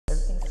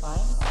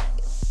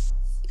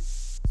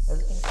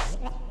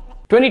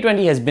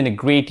2020 has been a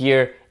great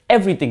year,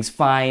 everything's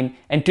fine,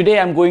 and today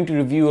I'm going to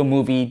review a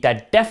movie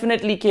that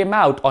definitely came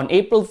out on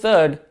April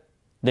 3rd,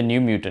 The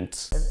New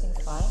Mutants.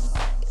 Everything's fine?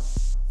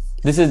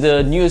 This is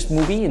the newest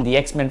movie in the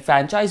X-Men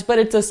franchise, but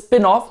it's a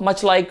spin-off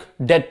much like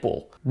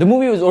Deadpool. The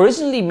movie was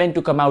originally meant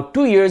to come out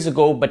 2 years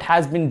ago, but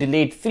has been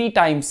delayed 3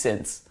 times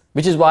since,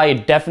 which is why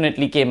it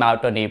definitely came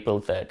out on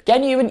April 3rd.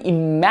 Can you even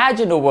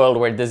imagine a world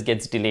where this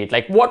gets delayed?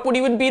 Like, what would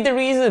even be the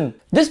reason?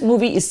 This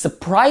movie is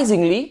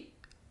surprisingly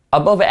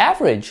above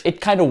average.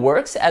 It kind of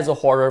works as a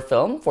horror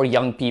film for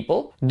young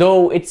people,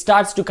 though it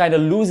starts to kind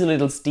of lose a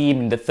little steam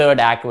in the third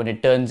act when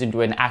it turns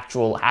into an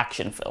actual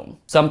action film.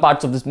 Some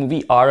parts of this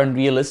movie are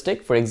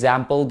unrealistic. For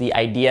example, the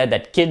idea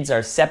that kids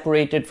are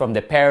separated from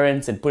their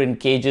parents and put in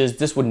cages.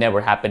 This would never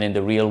happen in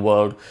the real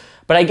world.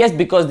 But I guess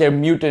because they're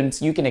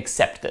mutants, you can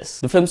accept this.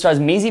 The film stars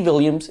Maisie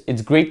Williams.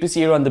 It's great to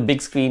see her on the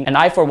big screen, and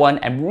I, for one,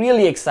 am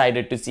really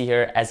excited to see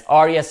her as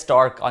Arya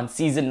Stark on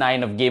season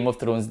 9 of Game of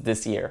Thrones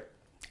this year.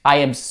 I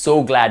am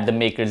so glad the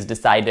makers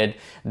decided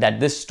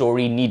that this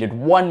story needed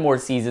one more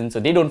season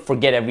so they don't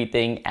forget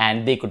everything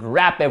and they could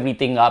wrap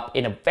everything up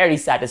in a very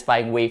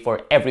satisfying way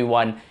for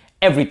everyone.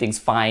 Everything's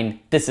fine.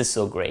 This is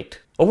so great.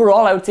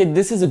 Overall, I would say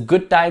this is a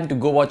good time to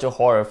go watch a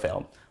horror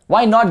film.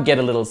 Why not get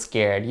a little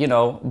scared,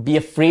 be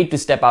afraid to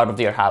step out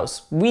of your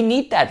house? We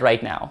need that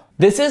right now.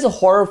 This is a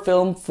horror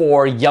film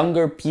for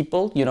younger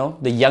people,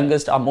 the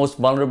youngest are most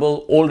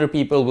vulnerable, older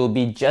people will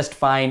be just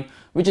fine,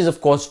 which is of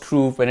course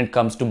true when it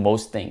comes to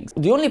most things.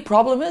 The only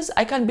problem is,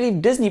 I can't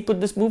believe Disney put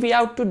this movie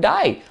out to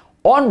die.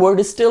 Onward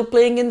is still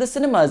playing in the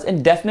cinemas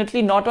and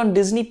definitely not on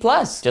Disney+.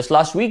 Just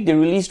last week they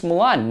released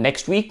Mulan,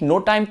 next week No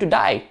Time to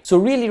Die. So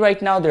really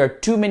right now there are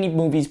too many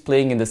movies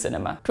playing in the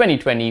cinema.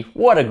 2020,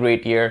 what a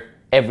great year.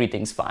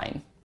 Everything's fine.